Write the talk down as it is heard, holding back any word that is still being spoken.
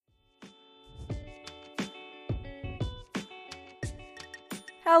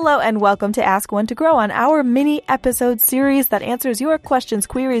Hello and welcome to Ask One to Grow On, our mini episode series that answers your questions,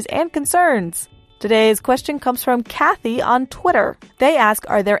 queries, and concerns. Today's question comes from Kathy on Twitter. They ask,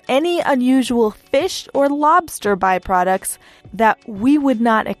 are there any unusual fish or lobster byproducts that we would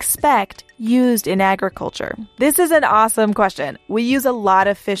not expect used in agriculture? This is an awesome question. We use a lot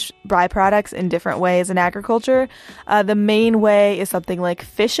of fish byproducts in different ways in agriculture. The main way is something like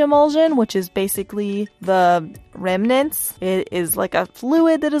fish emulsion, which is basically the remnants. It is like a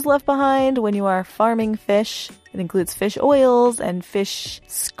fluid that is left behind when you are farming fish. It includes fish oils and fish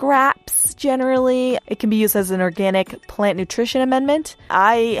scraps generally. It can be used as an organic plant nutrition amendment.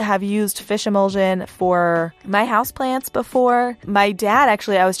 I have used fish emulsion for my houseplants before. My dad,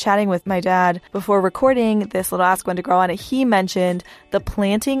 actually, I was chatting with my dad before recording this little Ask One to Grow On. He mentioned the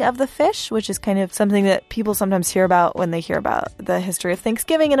planting of the fish, which is kind of something that people sometimes hear about when they hear about the history of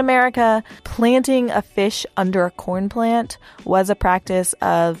Thanksgiving in America. Planting a fish under a corn plant was a practice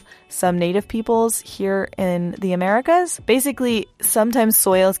of some native peoples here in the Americas. Basically, sometimes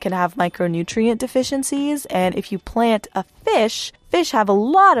soils can have micronutrient deficiencies, and if you plant a fish have a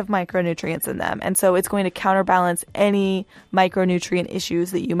lot of micronutrients in them, and so it's going to counterbalance any micronutrient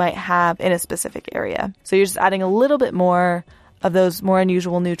issues that you might have in a specific area. So you're just adding a little bit more of those more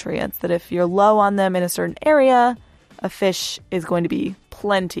unusual nutrients that if you're low on them in a certain area, a fish is going to be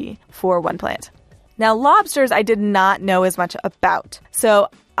plenty for one plant. Now, lobsters I did not know as much about. So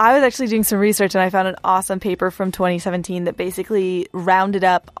I was actually doing some research and I found an awesome paper from 2017 that basically rounded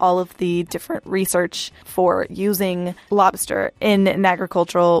up all of the different research for using lobster in an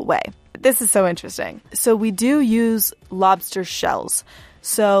agricultural way. This is so interesting. So we do use lobster shells.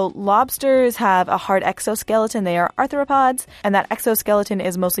 So lobsters have a hard exoskeleton. They are arthropods, and that exoskeleton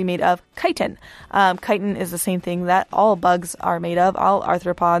is mostly made of chitin. Chitin is the same thing that all bugs are made of. All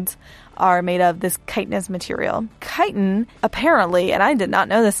arthropods are made of this chitinous material. Chitin, apparently, and I did not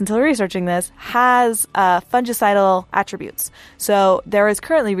know this until researching this, has fungicidal attributes. So there is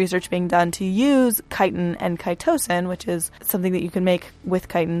currently research being done to use chitin and chitosan, which is something that you can make with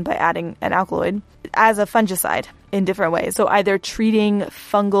chitin by adding an alkaloid, as a fungicide in different ways. So either treating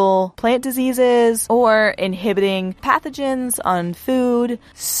fungal plant diseases or inhibiting pathogens on food.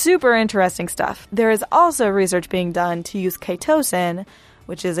 Super interesting stuff. There is also research being done to use chitosan,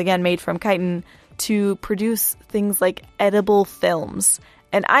 which is again made from chitin, to produce things like edible films.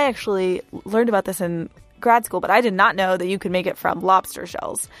 And I actually learned about this in grad school, but I did not know that you could make it from lobster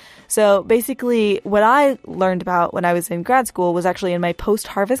shells. So basically what I learned about when I was in grad school was actually in my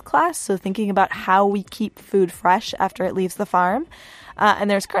post-harvest class. So thinking about how we keep food fresh after it leaves the farm. And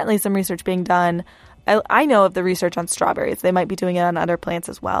there's currently some research being done. I know of the research on strawberries. They might be doing it on other plants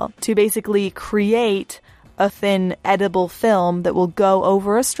as well, to basically create a thin edible film that will go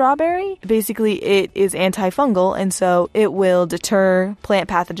over a strawberry. Basically, it is antifungal, and so it will deter plant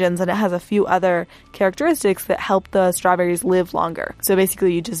pathogens, and it has a few other characteristics that help the strawberries live longer. So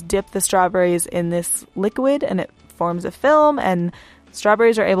basically, you just dip the strawberries in this liquid, and it forms a film, and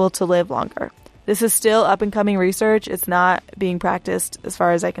strawberries are able to live longer. This is still up-and-coming research. It's not being practiced, as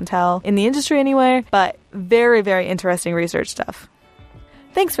far as I can tell, in the industry anywhere, but very, very interesting research stuff.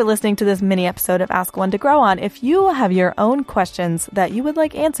 Thanks for listening to this mini episode of Ask One to Grow On. If you have your own questions that you would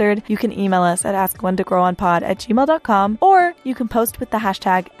like answered, you can email us at askonetogrowonpod@gmail.com, or you can post with the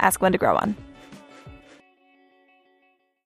hashtag AskOneToGrowOn.